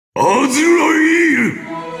Hello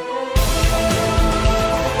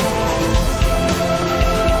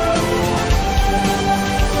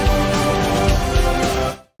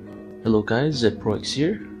guys, ZProX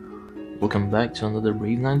here. Welcome back to another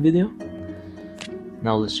Brave 9 video.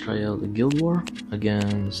 Now let's try out the Guild War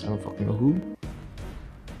against I don't fucking know who.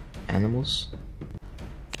 Animals.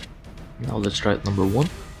 Now let's try it number 1.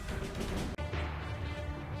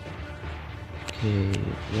 Okay,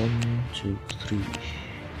 1, 2, 3.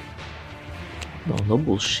 No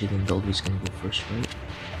bullshitting, Delvy's gonna go first, right?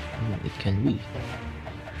 I mean, it can be.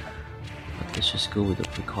 But let's just go with the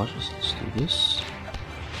precautions. Let's do this.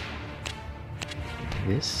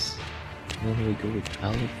 Then we go with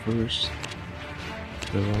Alec first.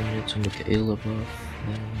 Belong to Michaela buff.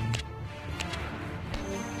 Then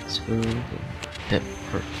let's go with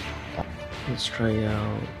Pepper. Let's try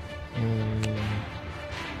out.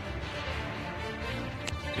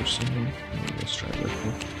 There's someone. No, let's try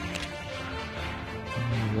Rifle.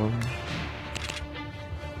 1,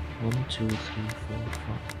 2, 3, 4,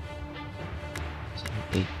 5, 7,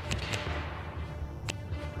 8. Okay.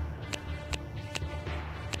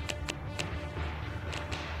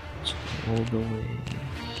 So all the way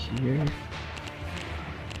here,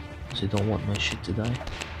 because I don't want my shit to die.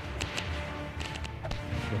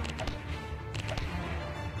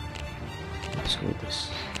 Let's go with this.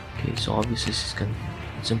 Okay, so obviously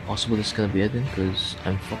it's impossible this is gonna be Eden because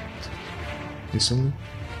I'm fucked instantly.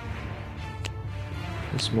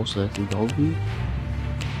 It's most likely Dolby.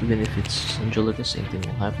 Even if it's Angelica, same thing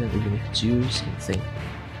will happen. Even if it's you, same thing.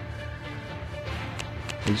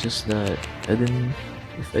 It's just that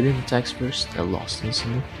if Eden attacks first, I lost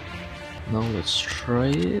instantly. Now let's try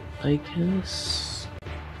it, I guess.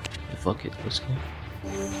 Yeah, fuck it, let's go.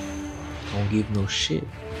 Don't give no shit.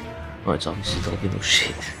 Oh, it's obviously don't give no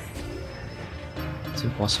shit. It's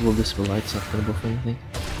impossible this light's not gonna buff anything.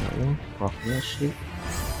 That one, rock that shit.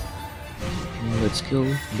 And let's kill.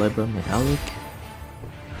 Bye bye my Alec.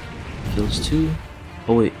 Kills 2.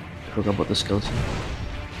 Oh wait, I forgot about the skeleton.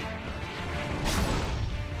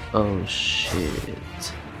 Oh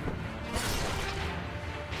shit.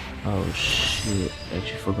 Oh shit, I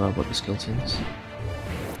actually forgot about the skeletons.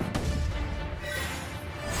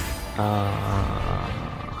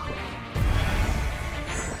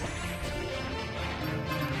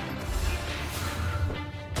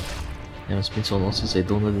 Yeah, it's been so long since I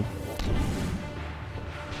donated.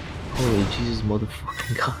 Holy Jesus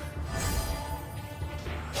motherfucking god.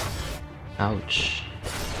 Ouch.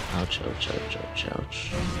 Ouch, ouch, ouch, ouch,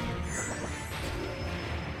 ouch.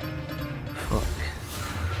 Fuck.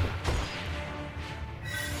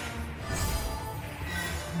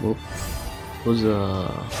 Whoop. Was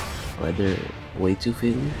rather way too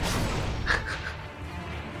failure.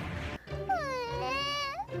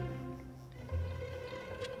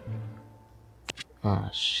 Ah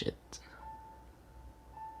shit.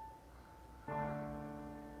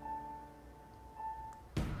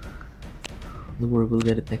 Don't worry, we'll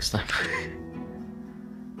get it next time.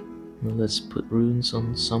 Now let's put runes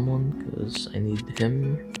on someone because I need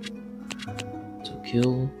him to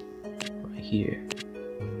kill right here.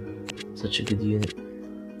 Such a good unit.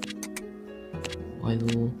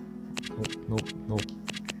 Vital. Nope.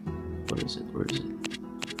 What is it? Where is it?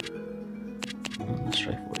 Well, let's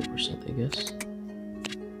try 40%, I guess.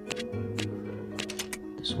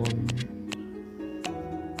 This one.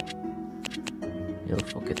 Yeah,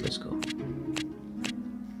 fuck it, let's go.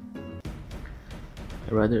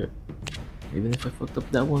 I'd rather, even if I fucked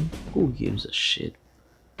up that one, who gives a shit?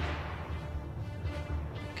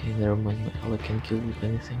 Okay, never mind, my Alec can kill with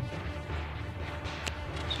anything.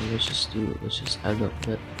 So let's just do it, let's just add up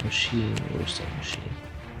that machine. Where's that machine?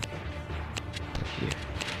 Right here.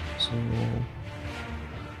 So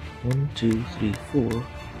 1, 2, 3, 4,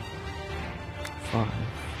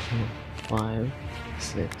 5,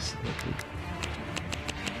 6, 7, 8.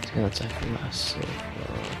 It's gonna attack the last, so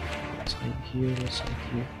let's hide here, let's hide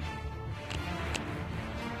here.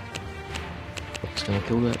 It's gonna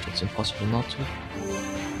kill that, it's impossible not to.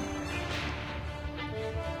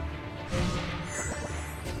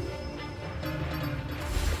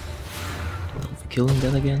 Killing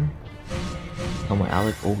that again. Now my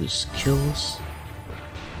Alec always kills.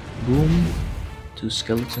 Boom. 2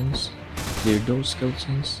 skeletons. Clear those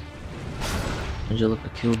skeletons. Angelica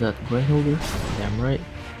killed that grindholder. Damn right.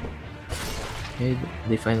 Okay,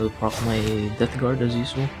 they finally proc my death guard as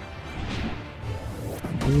usual.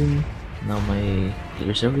 Boom. Now my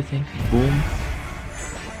clears everything. Boom.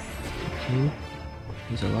 Okay.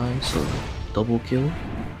 He's alive, so double kill.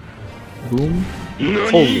 Boom.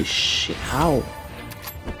 Holy shit, how?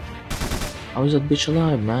 How is that bitch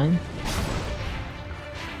alive, man?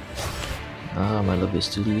 Ah, my love is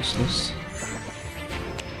too useless.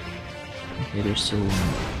 Okay, there's still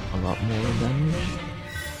a lot more damage.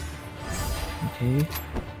 Okay,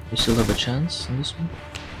 we still have a chance in this one.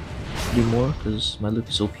 3 more, because my look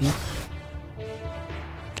is OP.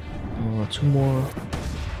 2 more.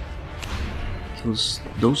 Kills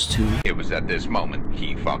those 2. It was at this moment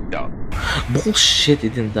he fucked up. Bullshit, he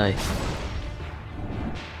didn't die.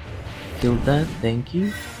 Killed that, thank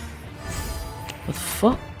you. But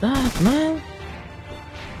fuck that, man.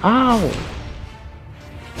 Ow!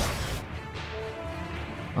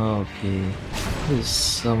 Okay, this is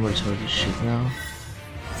some retarded shit now.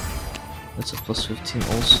 That's a plus 15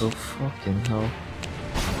 also, fucking hell.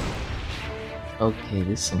 Okay,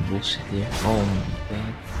 this is some bullshit here. Oh my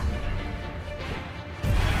god.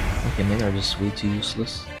 Okay, maybe I'm just way too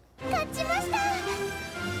useless.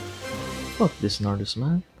 Fuck this Nardus,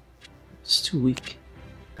 man. It's too weak.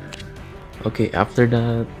 Okay, after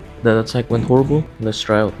that attack went horrible, let's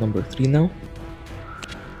try out number 3 now.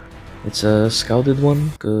 It's a scouted one,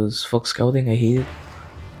 cause fuck scouting, I hate it.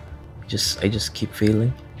 I just keep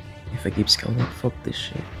failing. If I keep scouting, fuck this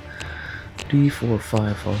shit. 3, 4,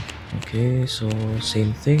 5. Oh, okay, so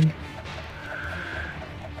same thing.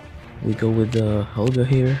 We go with the Helga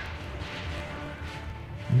here.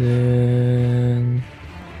 Then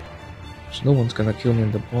so no one's gonna kill me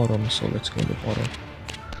in the bottom, so let's go in the bottom.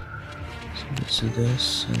 So let's do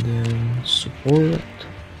this and then support.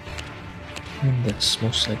 And that's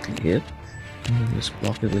most likely it. And then let's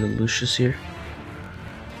block it with a Lucius here,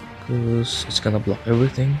 because it's gonna block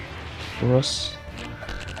everything for us.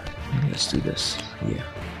 And let's do this, yeah.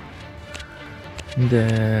 And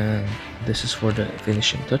then this is for the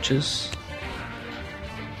finishing touches.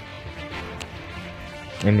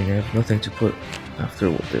 I mean, I have nothing to put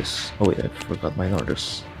after with this. Oh wait, I forgot my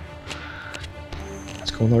Nardus.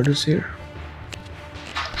 Let's go Nardus here.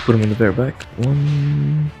 Put him in the bareback.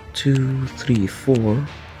 1, 2, 3, 4.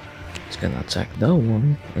 It's gonna attack that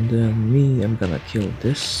one, and then me, I'm gonna kill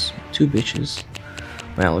this 2 bitches.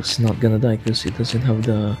 My Alex is not gonna die because he doesn't have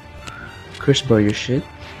the curse barrier shit.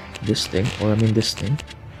 This thing, or I mean this thing,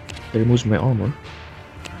 that removes my armor.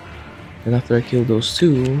 And after I kill those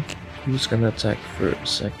 2, who's gonna attack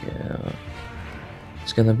first?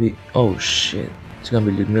 It's gonna be, oh shit, it's gonna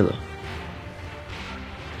be Ludmilla.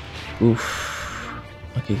 Oof.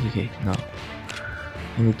 Okay, now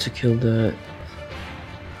I need to kill that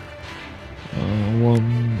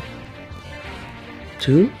 1,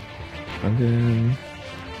 2, and then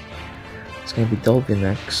it's gonna be Dolby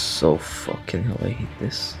next. So fucking hell, I hate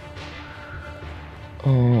this.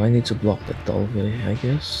 Oh, I need to block that Dolby, I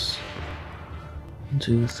guess. 1,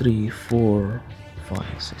 2, 3, 4,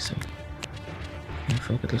 5, 6, 7. Okay,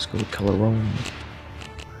 fuck it, let's go with Calderon.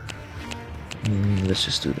 Let's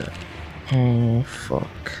just do that. Oh fuck.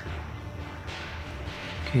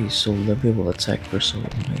 Okay, so Levy will attack first, so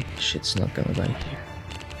my shit's not gonna die here.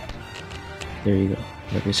 There you go.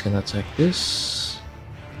 Levy's gonna attack this.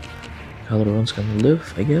 Calderon's gonna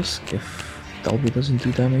live, I guess, if Dolby doesn't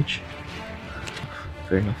do damage.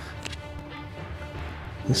 Fair enough.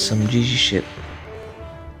 This is some GG shit.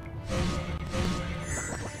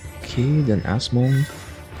 Okay, then Asmon.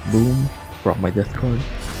 Boom. Brought my death card.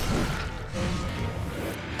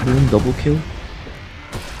 Boom, double kill.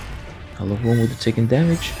 I love one with the taking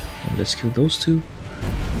damage. And let's kill those 2.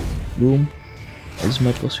 Boom. This is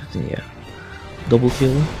my plus 15, yeah. Double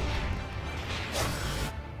kill.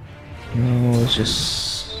 No, it's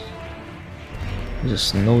just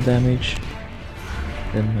no damage.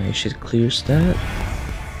 Then my shit clears that.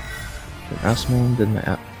 Then Asmon, then my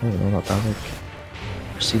oh no, not Alec.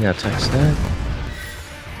 Christina attacks that.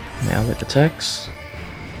 My Alec attacks.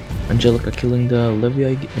 Angelica killing the Levy,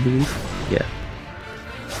 I believe. Yeah.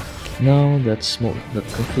 No, that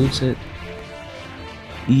concludes it.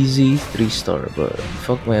 Easy 3-star, but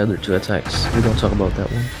fuck my other 2 attacks. We don't talk about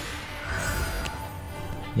that one.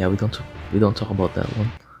 Yeah, we don't talk about that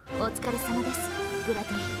one.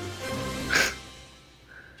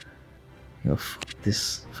 Oh, fuck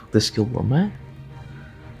this skill war, man.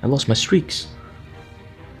 I lost my streaks.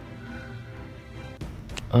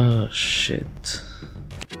 Shit.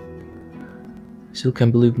 Still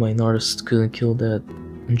can't believe my Nardus couldn't kill that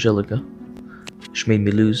Angelica, which made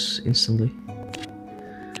me lose instantly.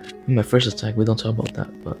 In my first attack, we don't talk about that,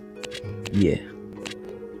 but yeah.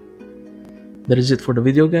 That is it for the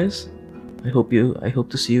video, guys. I hope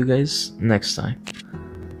to see you guys next time.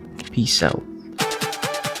 Peace out.